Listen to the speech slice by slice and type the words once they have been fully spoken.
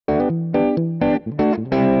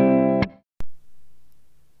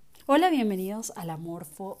Hola, bienvenidos a La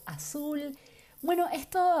Morfo Azul. Bueno,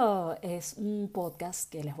 esto es un podcast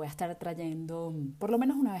que les voy a estar trayendo por lo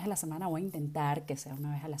menos una vez a la semana. Voy a intentar que sea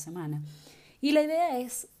una vez a la semana. Y la idea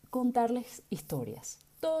es contarles historias,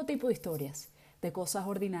 todo tipo de historias, de cosas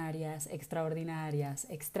ordinarias, extraordinarias,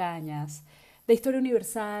 extrañas, de historia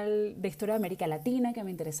universal, de historia de América Latina, que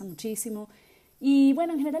me interesa muchísimo. Y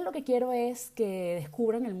bueno, en general lo que quiero es que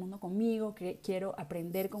descubran el mundo conmigo, que quiero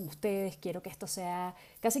aprender con ustedes, quiero que esto sea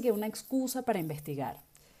casi que una excusa para investigar.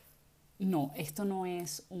 No, esto no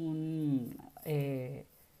es un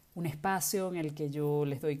espacio en el que yo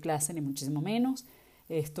les doy clase, ni muchísimo menos.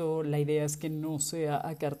 Esto, la idea es que no sea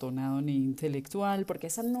acartonado ni intelectual, porque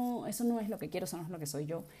eso no es lo que quiero, eso no es lo que soy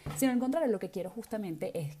yo. Sino al contrario, lo que quiero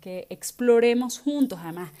justamente es que exploremos juntos,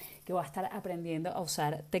 además, que voy a estar aprendiendo a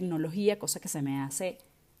usar tecnología, cosa que se me hace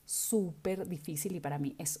súper difícil y para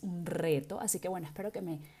mí es un reto. Así que bueno, espero que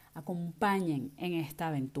me acompañen en esta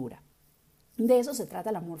aventura. De eso se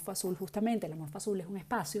trata la Morfo Azul justamente. La Morfo Azul es un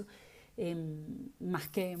espacio más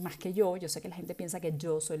que yo sé que la gente piensa que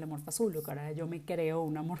yo soy la Morfo Azul, que ahora yo me creo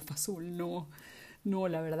una Morfo Azul, no,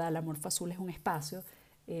 la verdad, la Morfo Azul es un espacio.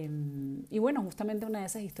 Y bueno, justamente una de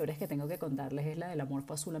esas historias que tengo que contarles es la de la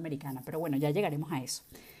Morfo Azul americana, pero bueno, ya llegaremos a eso.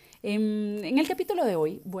 En el capítulo de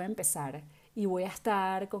hoy voy a empezar y voy a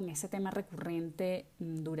estar con ese tema recurrente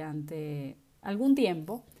durante algún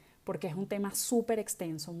tiempo, porque es un tema súper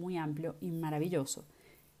extenso, muy amplio y maravilloso.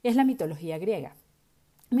 Es la mitología griega.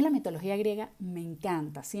 A mí la mitología griega me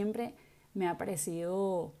encanta, siempre me ha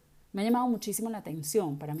parecido, me ha llamado muchísimo la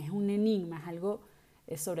atención. Para mí es un enigma, es algo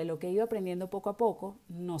sobre lo que he ido aprendiendo poco a poco.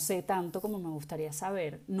 No sé tanto como me gustaría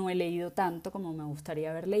saber, no he leído tanto como me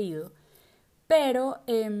gustaría haber leído, pero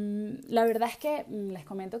la verdad es que les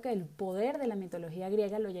comento que el poder de la mitología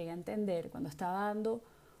griega lo llegué a entender cuando estaba dando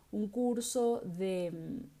un curso de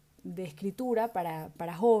escritura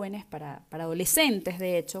para jóvenes, para adolescentes,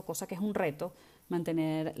 de hecho, cosa que es un reto,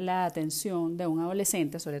 mantener la atención de un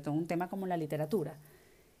adolescente, sobre todo un tema como la literatura.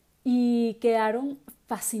 Y quedaron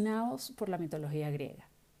fascinados por la mitología griega.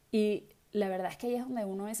 Y la verdad es que ahí es donde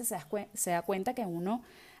uno a veces se da cuenta que uno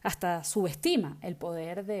hasta subestima el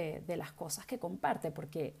poder de las cosas que comparte,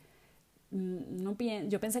 porque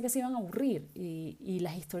yo pensé que se iban a aburrir y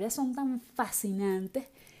las historias son tan fascinantes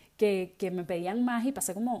que me pedían más y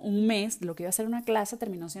pasé como un mes. Lo que iba a ser una clase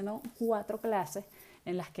terminó siendo 4 clases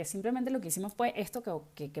en las que simplemente lo que hicimos fue esto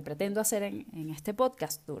que pretendo hacer en este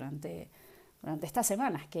podcast durante estas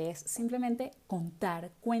semanas, que es simplemente contar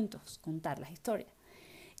cuentos, contar las historias.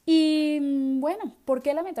 Y bueno, ¿por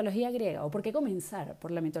qué la mitología griega? ¿O por qué comenzar por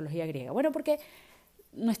la mitología griega? Bueno, porque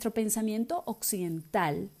nuestro pensamiento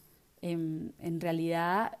occidental en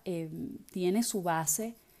realidad tiene su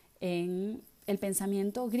base en el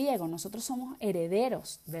pensamiento griego. Nosotros somos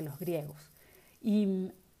herederos de los griegos. Y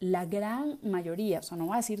la gran mayoría, o sea, no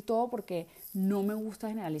voy a decir todo porque no me gusta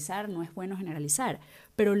generalizar, no es bueno generalizar,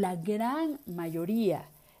 pero la gran mayoría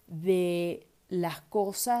de las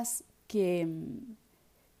cosas que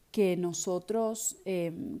nosotros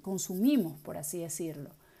consumimos, por así decirlo,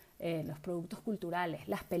 los productos culturales,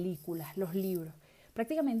 las películas, los libros,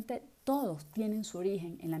 prácticamente todos tienen su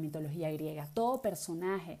origen en la mitología griega. Todo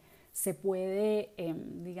personaje se puede,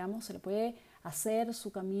 digamos, se le puede hacer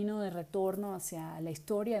su camino de retorno hacia la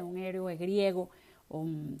historia de un héroe griego.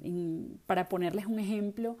 Para ponerles un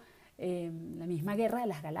ejemplo, la misma Guerra de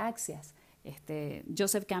las Galaxias.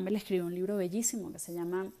 Joseph Campbell escribió un libro bellísimo que se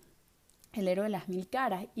llama El héroe de las mil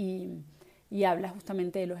caras y habla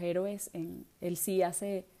justamente de los héroes. Él sí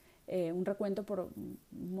hace un recuento por un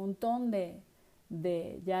montón es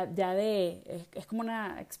como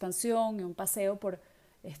una expansión y un paseo por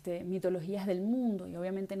mitologías del mundo, y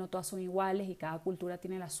obviamente no todas son iguales y cada cultura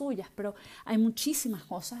tiene las suyas, pero hay muchísimas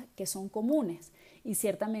cosas que son comunes y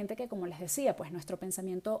ciertamente que, como les decía, pues nuestro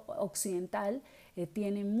pensamiento occidental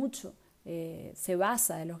tiene mucho, se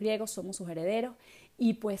basa de los griegos, somos sus herederos.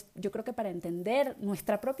 Y pues yo creo que para entender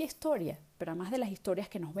nuestra propia historia, pero además de las historias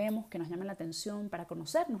que nos vemos, que nos llaman la atención, para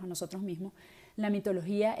conocernos a nosotros mismos, la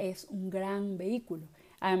mitología es un gran vehículo,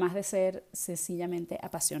 además de ser sencillamente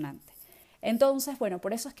apasionante. Entonces, bueno,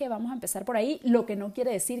 por eso es que vamos a empezar por ahí, lo que no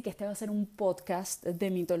quiere decir que este va a ser un podcast de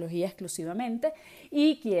mitología exclusivamente,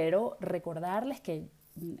 y quiero recordarles que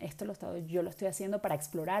yo lo estoy haciendo para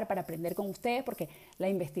explorar, para aprender con ustedes, porque la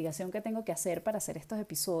investigación que tengo que hacer para hacer estos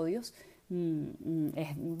episodios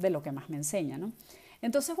es de lo que más me enseña, ¿no?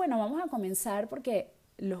 Entonces, bueno, vamos a comenzar porque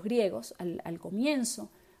los griegos, al comienzo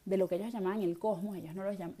de lo que ellos llamaban el cosmos, ellos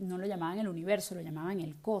no lo llamaban el universo, lo llamaban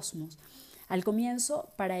el cosmos. Al comienzo,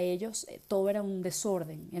 para ellos, todo era un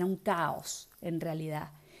desorden, era un caos, en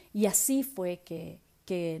realidad. Y así fue que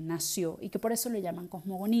que nació y que por eso le llaman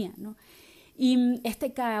cosmogonía, ¿no? Y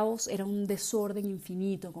este caos era un desorden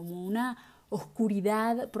infinito, como una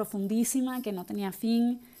oscuridad profundísima que no tenía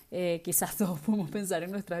fin. Quizás todos podemos pensar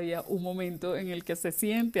en nuestra vida un momento en el que se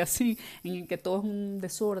siente así, en el que todo es un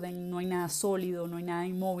desorden, no hay nada sólido, no hay nada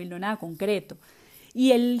inmóvil, no hay nada concreto.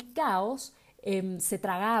 Y el caos se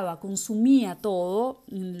tragaba, consumía todo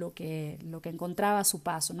lo que encontraba a su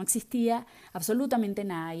paso. No existía absolutamente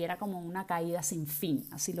nada y era como una caída sin fin,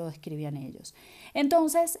 así lo describían ellos.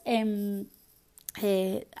 Entonces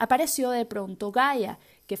apareció de pronto Gaia,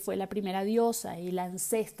 que fue la primera diosa y la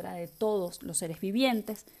ancestra de todos los seres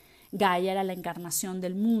vivientes. Gaia era la encarnación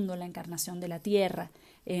del mundo, la encarnación de la tierra.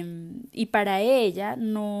 Y para ella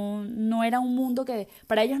no era un mundo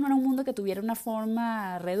para ellos no era un mundo que tuviera una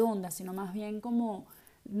forma redonda, sino más bien como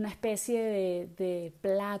una especie de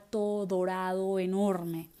plato dorado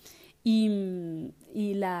enorme.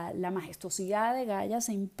 Y la majestuosidad de Gaia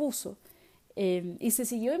se impuso y se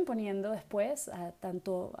siguió imponiendo después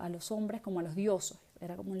tanto a los hombres como a los dioses.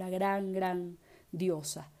 Era como la gran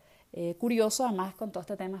diosa. Curioso además con todo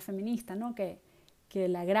este tema feminista, ¿no? Que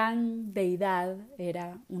la gran deidad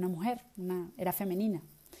era una mujer, era femenina.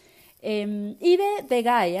 Y de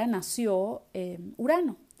Gaia nació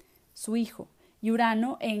Urano, su hijo. Y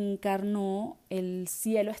Urano encarnó el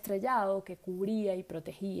cielo estrellado que cubría y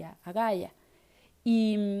protegía a Gaia.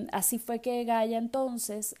 Y así fue que Gaia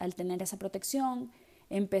entonces, al tener esa protección,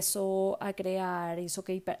 empezó a crear, hizo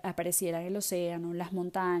que aparecieran el océano, las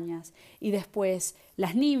montañas y después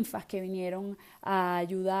las ninfas que vinieron a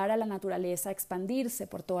ayudar a la naturaleza a expandirse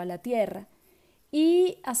por toda la tierra.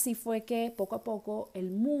 Y así fue que poco a poco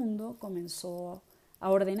el mundo comenzó a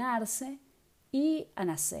ordenarse y a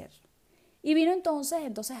nacer. Y vino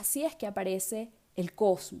entonces así es que aparece el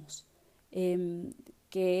cosmos,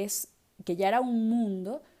 que ya era un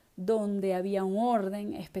mundo donde había un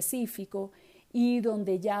orden específico y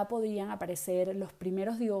donde ya podían aparecer los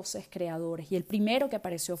primeros dioses creadores. Y el primero que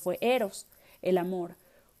apareció fue Eros, el amor,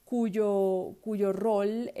 cuyo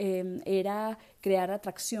rol era crear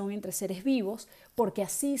atracción entre seres vivos, porque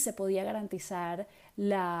así se podía garantizar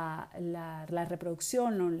la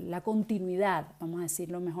reproducción, la continuidad, vamos a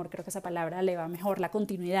decirlo mejor, creo que esa palabra le va mejor, la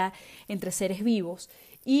continuidad entre seres vivos.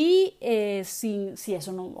 Y si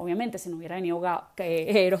eso no, obviamente, si no hubiera venido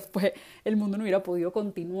Eros, pues el mundo no hubiera podido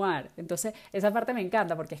continuar. Entonces, esa parte me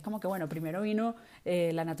encanta porque es como que, bueno, primero vino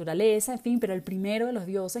la naturaleza, en fin, pero el primero de los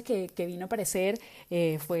dioses que vino a aparecer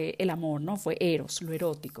fue el amor, ¿no? Fue Eros, lo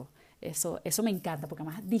erótico. Eso me encanta porque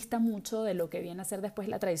además dista mucho de lo que viene a ser después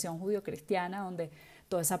la tradición judío-cristiana, donde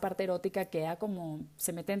toda esa parte erótica queda como,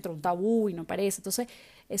 se mete dentro de un tabú y no parece. Entonces,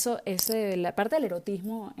 la parte del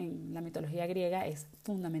erotismo en la mitología griega es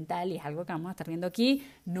fundamental y es algo que vamos a estar viendo aquí,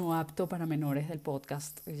 no apto para menores del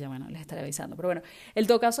podcast, ya bueno, les estaré avisando. Pero bueno, el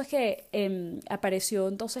todo caso es que apareció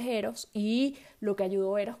entonces Eros y lo que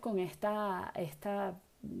ayudó Eros con esta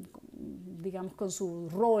digamos, con su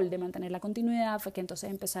rol de mantener la continuidad, fue que entonces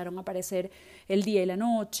empezaron a aparecer el día y la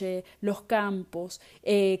noche, los campos.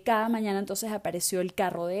 Cada mañana entonces apareció el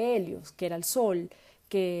carro de Helios, que era el sol,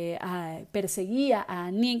 que perseguía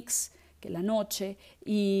a Nix, que es la noche,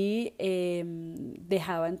 y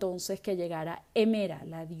dejaba entonces que llegara Hemera,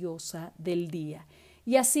 la diosa del día.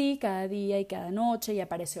 Y así cada día y cada noche, y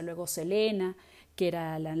apareció luego Selena, que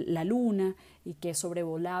era la luna, y que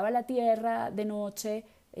sobrevolaba la tierra de noche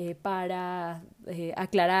para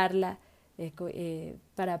aclararla,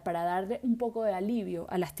 para darle un poco de alivio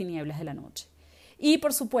a las tinieblas de la noche. Y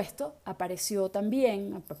por supuesto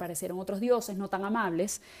aparecieron otros dioses no tan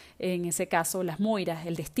amables, en ese caso las Moiras,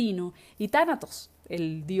 el destino, y Tánatos,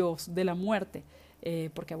 el dios de la muerte,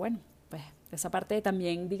 porque bueno, pues esa parte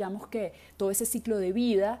también, digamos que todo ese ciclo de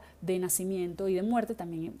vida, de nacimiento y de muerte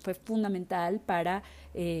también fue fundamental para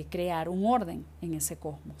crear un orden en ese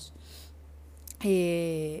cosmos.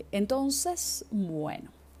 Entonces,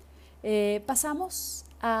 bueno, pasamos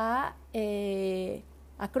a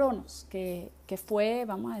Cronos, que fue,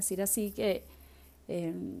 vamos a decir así, que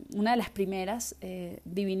una de las primeras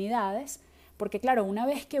divinidades, porque claro, una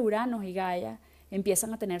vez que Urano y Gaia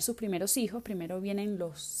empiezan a tener sus primeros hijos, primero vienen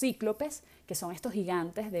los cíclopes, que son estos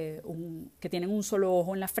gigantes que tienen un solo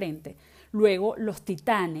ojo en la frente, luego los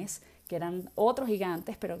titanes, que eran otros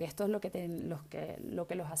gigantes, pero que esto es lo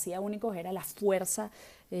que los hacía únicos era la fuerza,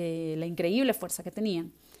 la increíble fuerza que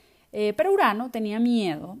tenían. Pero Urano tenía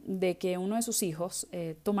miedo de que uno de sus hijos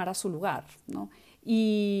tomara su lugar, ¿no?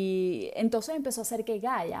 Y entonces empezó a hacer que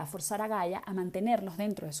Gaia, a forzar a Gaia a mantenerlos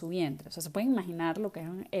dentro de su vientre. O sea, se pueden imaginar lo que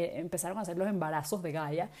empezaron a hacer los embarazos de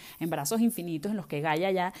Gaia, embarazos infinitos en los que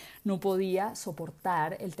Gaia ya no podía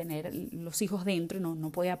soportar el tener los hijos dentro y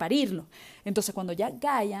no podía parirlos. Entonces, cuando ya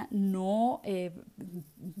Gaia no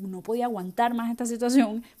podía aguantar más esta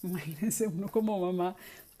situación, imagínense uno como mamá,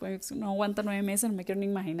 pues uno aguanta 9 meses, no me quiero ni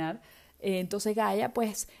imaginar. Entonces Gaia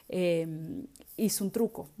pues hizo un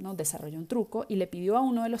truco, ¿no? Desarrolló un truco y le pidió a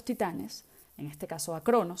uno de los titanes, en este caso a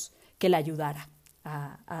Cronos, que la ayudara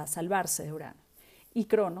a salvarse de Urano. Y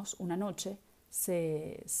Cronos una noche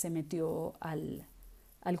se metió al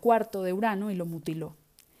cuarto de Urano y lo mutiló.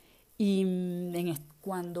 Y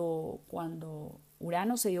cuando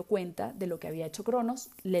Urano se dio cuenta de lo que había hecho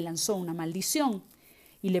Cronos, le lanzó una maldición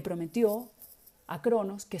y le prometió a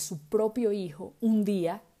Cronos que su propio hijo un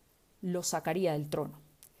día lo sacaría del trono.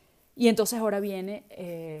 Y entonces ahora viene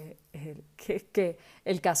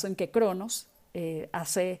el caso en que Cronos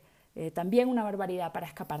hace también una barbaridad para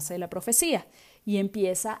escaparse de la profecía y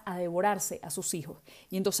empieza a devorarse a sus hijos.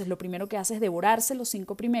 Y entonces lo primero que hace es devorarse los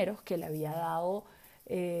 5 primeros que le había dado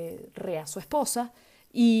Rea, su esposa,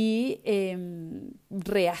 y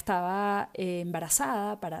Rea estaba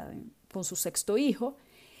embarazada con su 6.º hijo,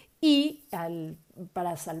 y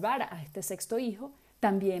para salvar a este 6.º hijo,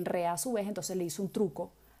 también Rea a su vez entonces le hizo un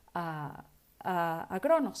truco a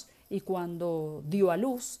Cronos, y cuando dio a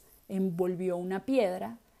luz envolvió una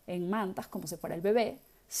piedra en mantas como si fuera el bebé,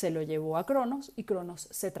 se lo llevó a Cronos y Cronos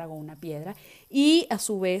se tragó una piedra, y a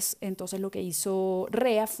su vez entonces lo que hizo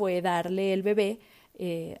Rea fue darle el bebé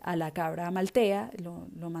a la cabra Amaltea,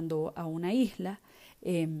 lo mandó a una isla,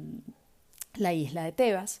 la isla de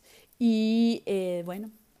Tebas, y bueno,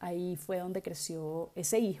 ahí fue donde creció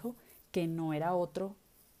ese hijo, que no era otro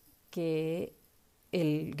que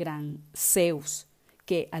el gran Zeus,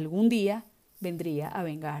 que algún día vendría a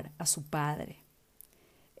vengar a su padre.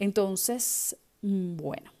 Entonces,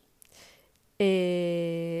 bueno,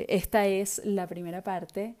 esta es la primera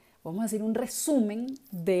parte, vamos a decir un resumen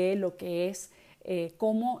de lo que es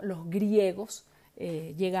cómo los griegos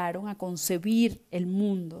llegaron a concebir el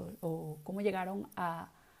mundo, o cómo llegaron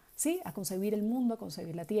a concebir el mundo, a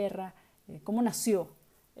concebir la tierra, cómo nació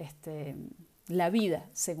la vida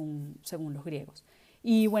según los griegos.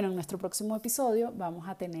 Y bueno, en nuestro próximo episodio vamos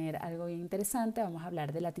a tener algo bien interesante, vamos a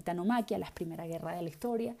hablar de la titanomaquia, la primera guerra de la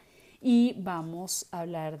historia, y vamos a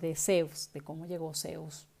hablar de Zeus, de cómo llegó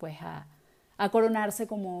Zeus pues a coronarse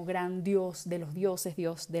como gran dios de los dioses,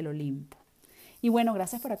 dios del Olimpo. Y bueno,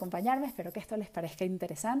 gracias por acompañarme, espero que esto les parezca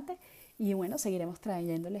interesante y bueno, seguiremos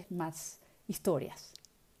trayéndoles más historias.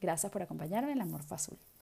 Gracias por acompañarme en La Morfa Azul.